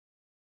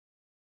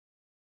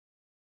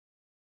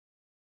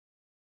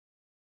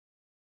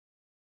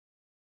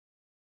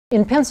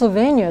In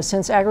Pennsylvania,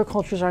 since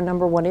agriculture is our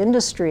 #1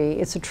 industry,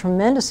 it's a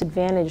tremendous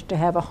advantage to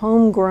have a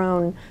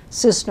homegrown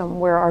system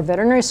where our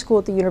veterinary school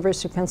at the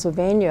University of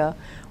Pennsylvania,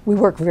 we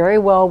work very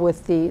well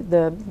with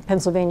the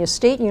Pennsylvania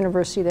State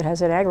University that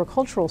has an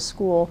agricultural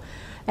school,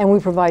 and we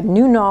provide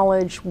new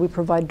knowledge, we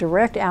provide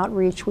direct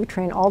outreach, we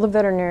train all the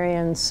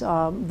veterinarians,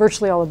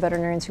 virtually all the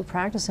veterinarians who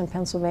practice in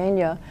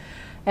Pennsylvania,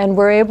 and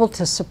we're able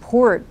to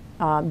support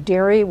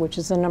dairy, which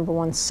is the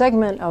 #1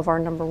 segment of our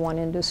 #1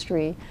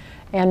 industry,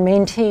 and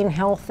maintain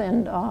health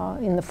and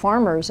in the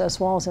farmers as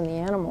well as in the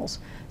animals.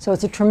 So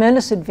it's a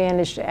tremendous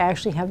advantage to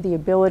actually have the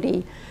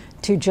ability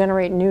to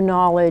generate new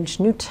knowledge,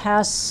 new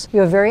tests. We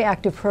have a very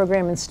active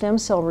program in stem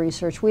cell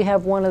research. We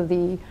have one of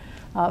the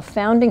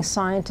founding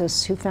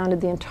scientists who founded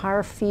the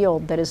entire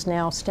field that is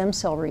now stem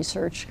cell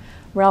research.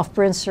 Ralph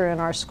Brinster in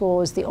our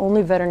school is the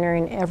only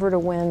veterinarian ever to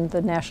win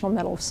the National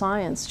Medal of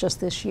Science just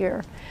this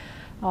year.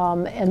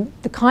 And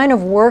the kind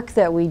of work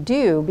that we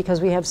do, because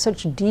we have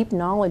such deep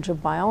knowledge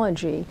of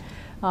biology,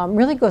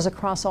 really goes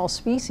across all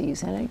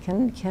species, and it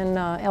can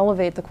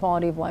elevate the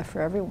quality of life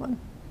for everyone.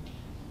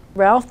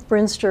 Ralph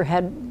Brinster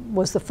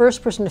was the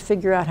first person to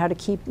figure out how to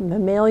keep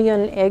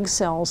mammalian egg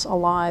cells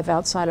alive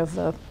outside of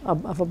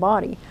a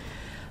body.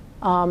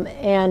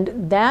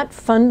 And that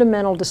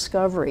fundamental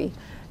discovery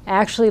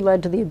actually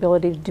led to the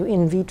ability to do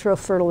in vitro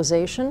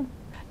fertilization.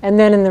 And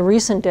then in the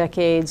recent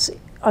decades,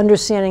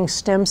 understanding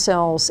stem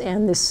cells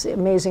and this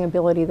amazing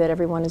ability that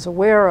everyone is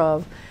aware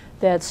of,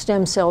 that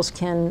stem cells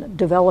can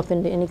develop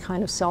into any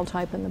kind of cell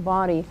type in the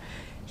body.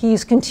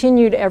 He's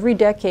continued every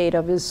decade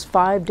of his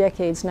 5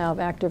 decades now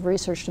of active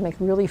research to make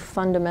really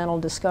fundamental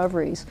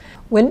discoveries.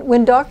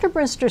 When Dr.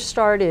 Brinster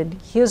started,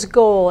 his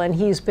goal, and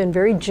he's been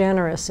very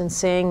generous in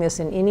saying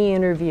this in any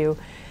interview,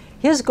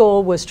 his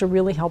goal was to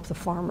really help the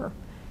farmer.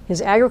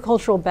 His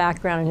agricultural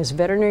background and his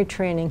veterinary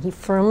training, he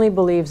firmly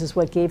believes, is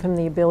what gave him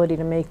the ability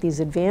to make these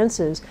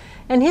advances.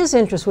 And his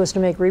interest was to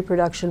make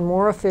reproduction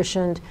more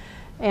efficient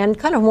and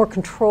kind of more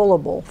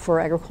controllable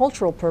for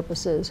agricultural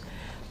purposes.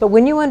 But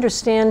when you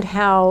understand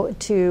how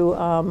to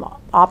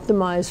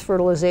optimize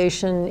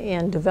fertilization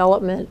and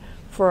development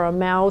for a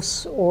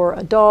mouse or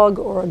a dog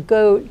or a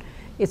goat,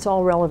 it's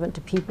all relevant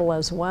to people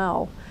as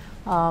well.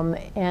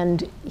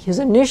 And his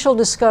initial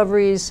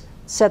discoveries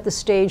set the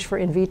stage for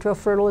in vitro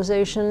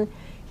fertilization.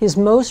 His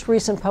most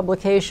recent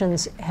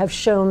publications have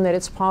shown that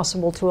it's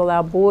possible to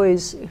allow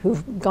boys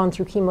who've gone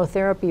through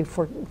chemotherapy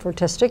for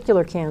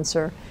testicular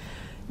cancer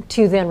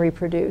to then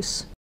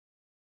reproduce.